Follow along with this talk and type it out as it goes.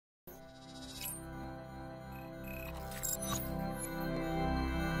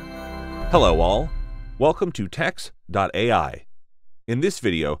Hello all, welcome to teX.ai. In this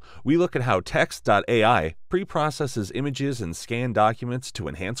video, we look at how teX.ai pre-processes images and scan documents to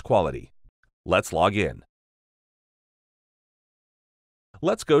enhance quality. Let's log in.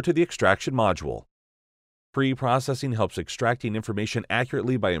 Let's go to the extraction module. Pre-processing helps extracting information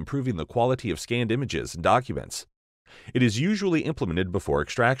accurately by improving the quality of scanned images and documents. It is usually implemented before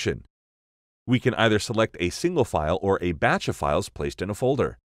extraction. We can either select a single file or a batch of files placed in a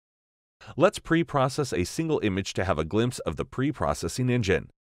folder. Let's pre-process a single image to have a glimpse of the pre-processing engine.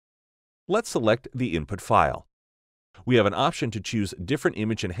 Let's select the input file. We have an option to choose different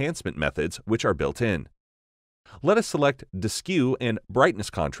image enhancement methods which are built in. Let us select Deskew and Brightness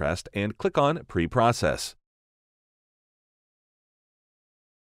Contrast and click on Pre-process.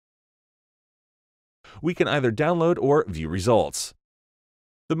 We can either download or view results.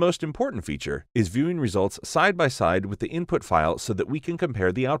 The most important feature is viewing results side by side with the input file so that we can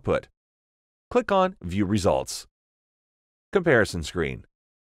compare the output. Click on View Results. Comparison screen.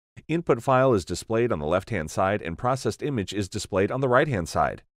 Input file is displayed on the left-hand side and processed image is displayed on the right-hand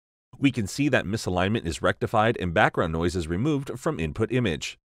side. We can see that misalignment is rectified and background noise is removed from input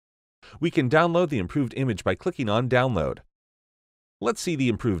image. We can download the improved image by clicking on Download. Let's see the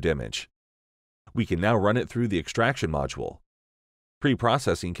improved image. We can now run it through the extraction module.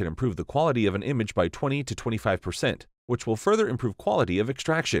 Pre-processing can improve the quality of an image by 20 to 25%, which will further improve quality of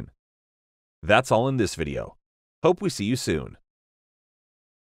extraction. That's all in this video. Hope we see you soon.